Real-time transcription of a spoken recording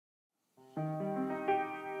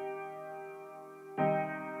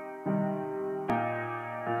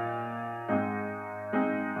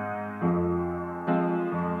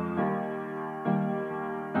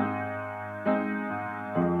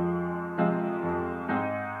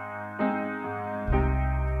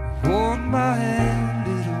my hand,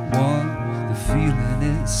 little one, the feeling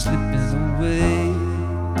is slipping away.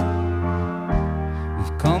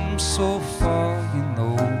 We've come so far, you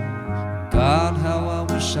know, God, how I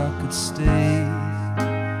wish I could stay.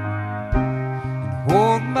 And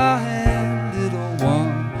hold my hand, little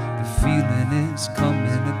one, the feeling is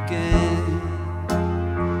coming again.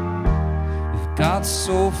 We've got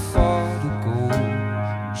so far to go,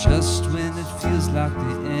 just when it feels like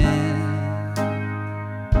the end.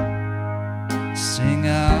 Sing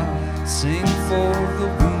out, sing for the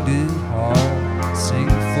wounded heart, sing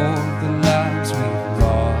for the lives we've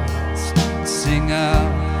lost. Sing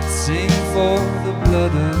out, sing for the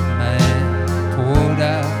blood of man poured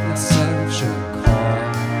out at such a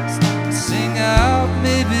cost. Sing out,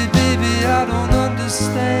 maybe, baby, I don't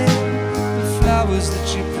understand the flowers that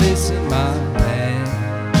you place in my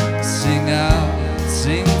hand. Sing out,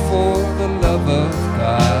 sing for the love of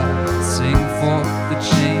God, sing for the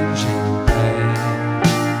changing man.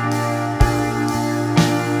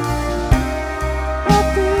 I've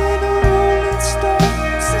been a rolling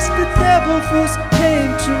stone since the devil first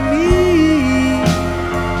came to me.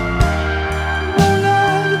 Roll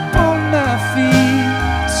out upon my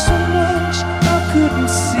feet, so much I couldn't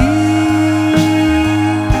see.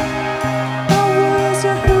 I was a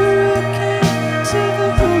hurricane till the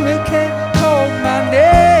hurricane called my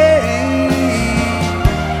name.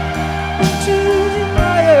 Into the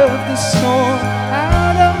eye of the storm,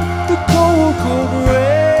 out of the cold, cold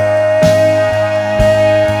rain.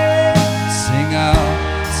 Sing out,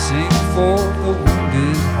 sing for the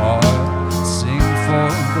wounded heart, sing for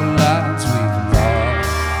the lives we've lost.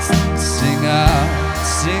 Sing out,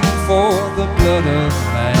 sing for the blood of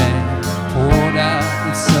man poured out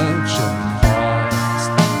at such a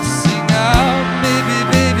cost. Sing out, maybe,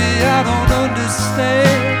 baby, I don't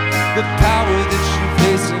understand the power that you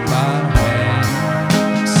place in my hand.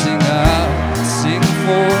 Sing out, sing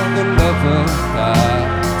for the love of God,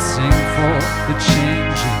 sing for the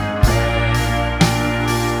changing man.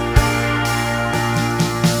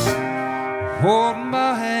 Hold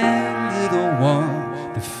my hand, little one,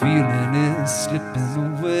 the feeling is slipping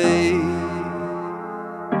away.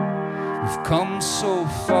 We've come so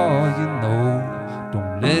far, you know,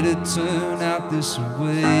 don't let it turn out this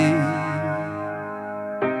way.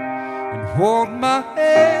 And hold my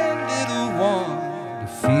hand, little one, the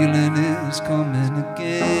feeling is coming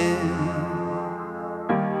again.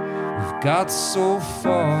 We've got so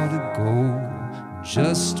far to go,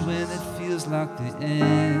 just when it feels like the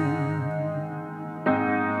end.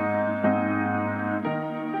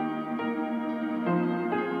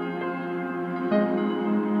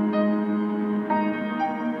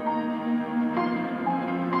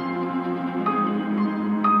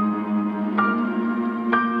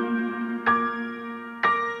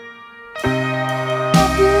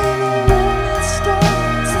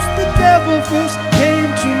 First came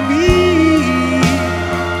to me,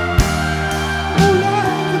 roll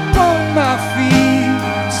out upon my feet,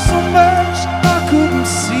 so much I couldn't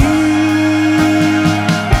see.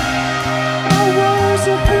 I was a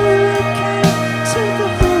hurricane till the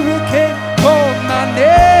hurricane called my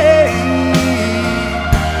name.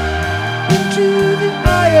 Into the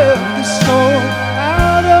eye of the storm,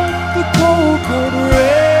 out of the cold, cold rain.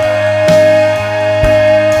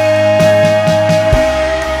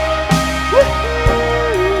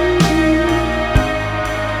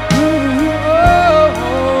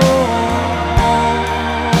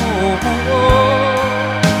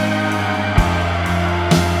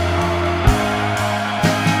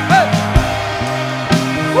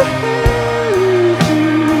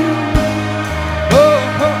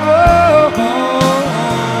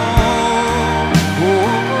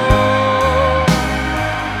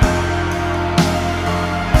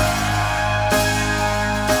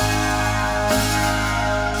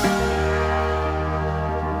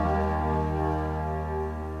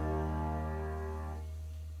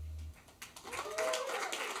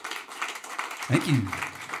 Thank you.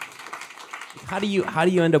 How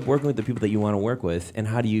do you end up working with the people that you want to work with, and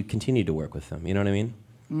how do you continue to work with them? You know what I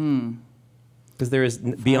mean? Because there is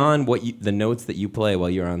beyond the notes that you play while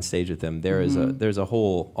you're on stage with them. There's a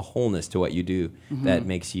wholeness to what you do that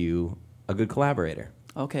makes you a good collaborator.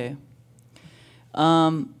 Okay.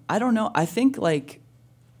 I don't know. I think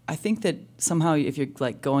that somehow if you're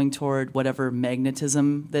like going toward whatever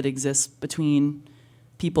magnetism that exists between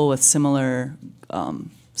people with similar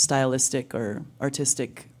stylistic or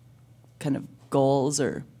artistic kind of goals,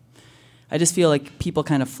 or I just feel like people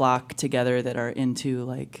kind of flock together that are into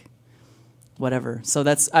like whatever. So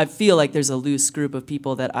I feel like there's a loose group of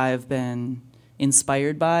people that I've been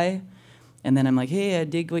inspired by, And then I'm like, hey, I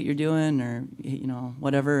dig what you're doing, or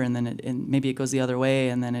whatever. And then and maybe it goes the other way,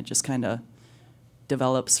 and then it just kind of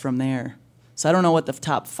develops from there. So I don't know what the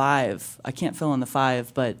top 5. I can't fill in the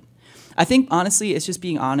 5, but I think honestly, it's just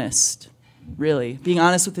being honest. Really, being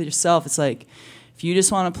honest with yourself. It's like if you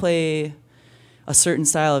just want to play a certain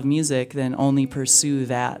style of music, then only pursue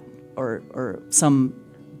that, or some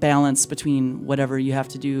balance between whatever you have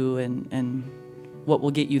to do and what will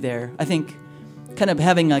get you there. I think kind of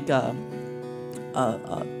having like a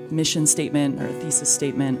mission statement or a thesis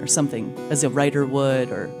statement or something, as a writer would,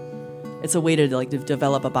 or it's a way to like to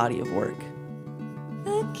develop a body of work.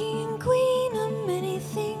 The king and queen of many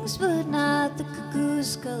things, but not the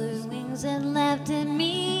cuckoo's colored wings that laughed at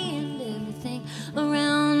me and everything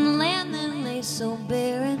around the land that lay so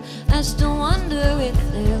barren. I still wonder if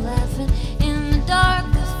they're laughing in the dark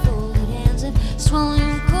with folded hands and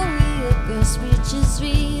swallowing choreographed speeches.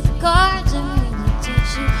 Read the cards and we will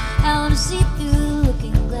teach you how to see through the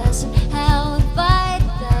looking glass and how to fight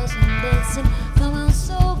 1,000 deaths and come out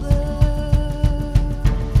sober.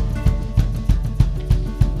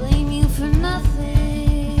 Blame you for nothing.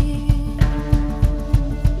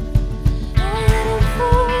 I headed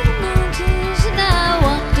for the mountains and I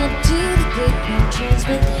walked up to the great palm trees,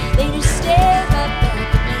 but they just stared right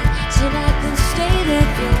back at me. Said I could stay there,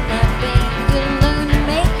 feel my pain, could learn to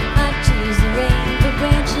make my tears rain for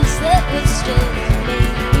branches that would stay with me.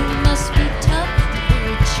 You must be tough to be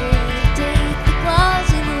a tree. Take the claws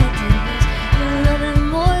and the dreams. You'll love it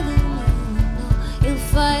more than you know. You'll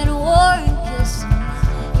fight a war and kill someone.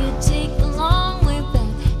 You'll take the long way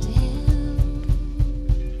back to him.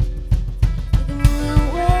 You can move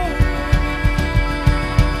away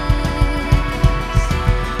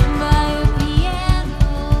by a piano.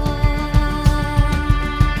 You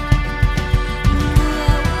can move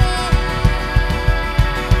away by a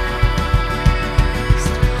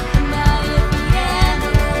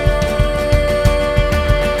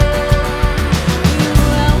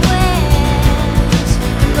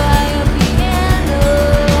piano.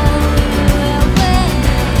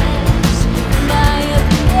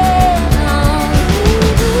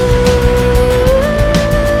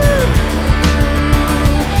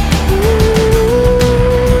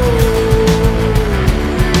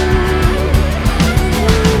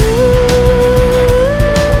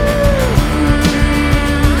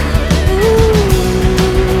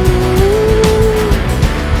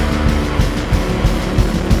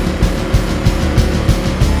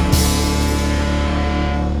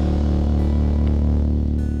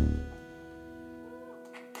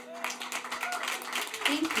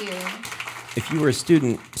 Thank you. If you were a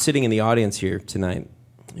student sitting in the audience here tonight,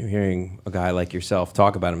 you're hearing a guy like yourself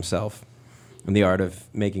talk about himself and the art of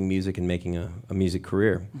making music and making a music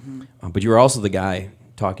career. But you were also the guy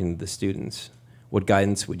talking to the students. What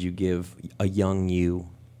guidance would you give a young you?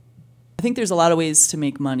 I think there's a lot of ways to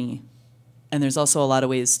make money, and there's also a lot of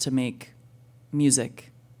ways to make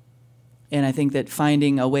music. And I think that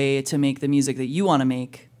finding a way to make the music that you want to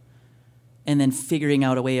make, and then figuring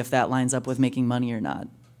out a way if that lines up with making money or not,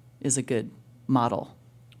 is a good model.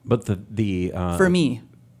 But for me,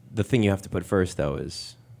 the thing you have to put first, though,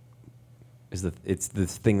 is it's the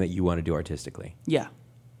thing that you want to do artistically. Yeah.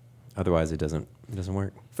 Otherwise, it doesn't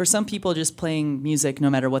work. For some people, just playing music, no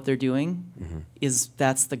matter what they're doing,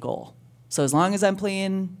 that's the goal. So as long as I'm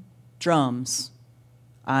playing drums,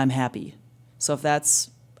 I'm happy. So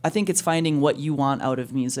I think it's finding what you want out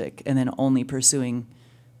of music and then only pursuing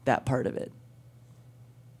that part of it.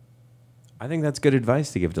 I think that's good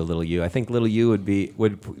advice to give to little you. I think little you would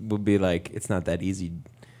be like, it's not that easy,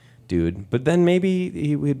 dude. But then maybe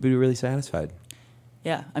he would be really satisfied.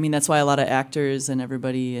 Yeah, I mean that's why a lot of actors and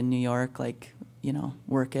everybody in New York,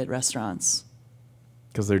 work at restaurants.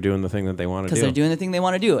 Because they're doing the thing that they want to do. Because they're doing the thing they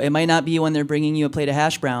want to do. It might not be when they're bringing you a plate of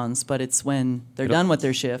hash browns, but it's when they're done with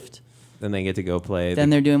their shift. Then they get to go play. Then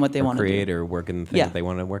they're doing what they want to do. Create or work in the thing that they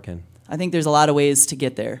want to work in. I think there's a lot of ways to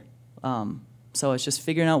get there. So it's just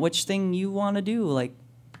figuring out which thing you want to do, like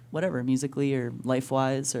whatever, musically or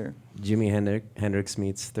life-wise. Or Jimi Hendrix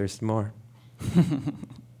meets Thurston Moore.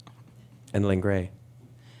 And Link Wray.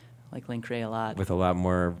 I like Link Wray a lot. With a lot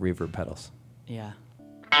more reverb pedals. Yeah.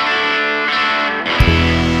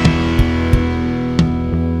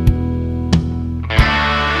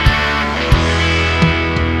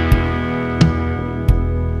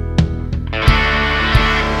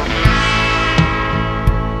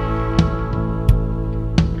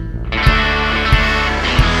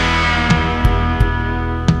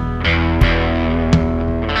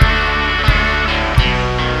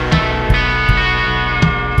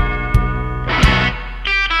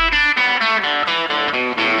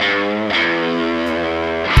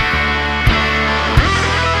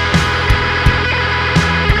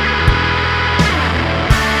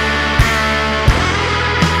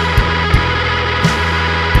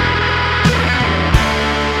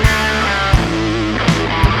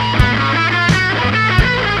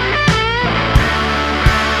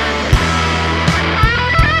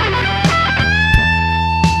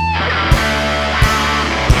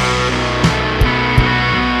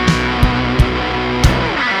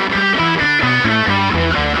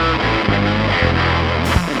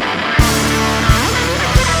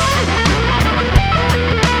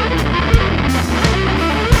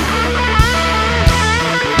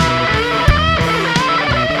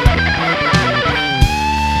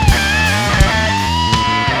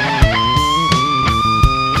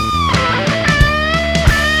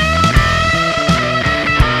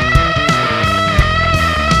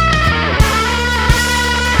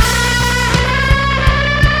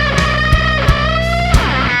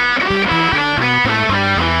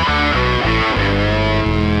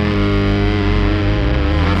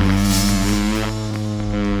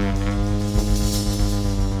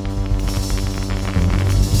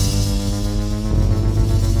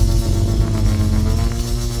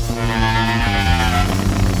 Thank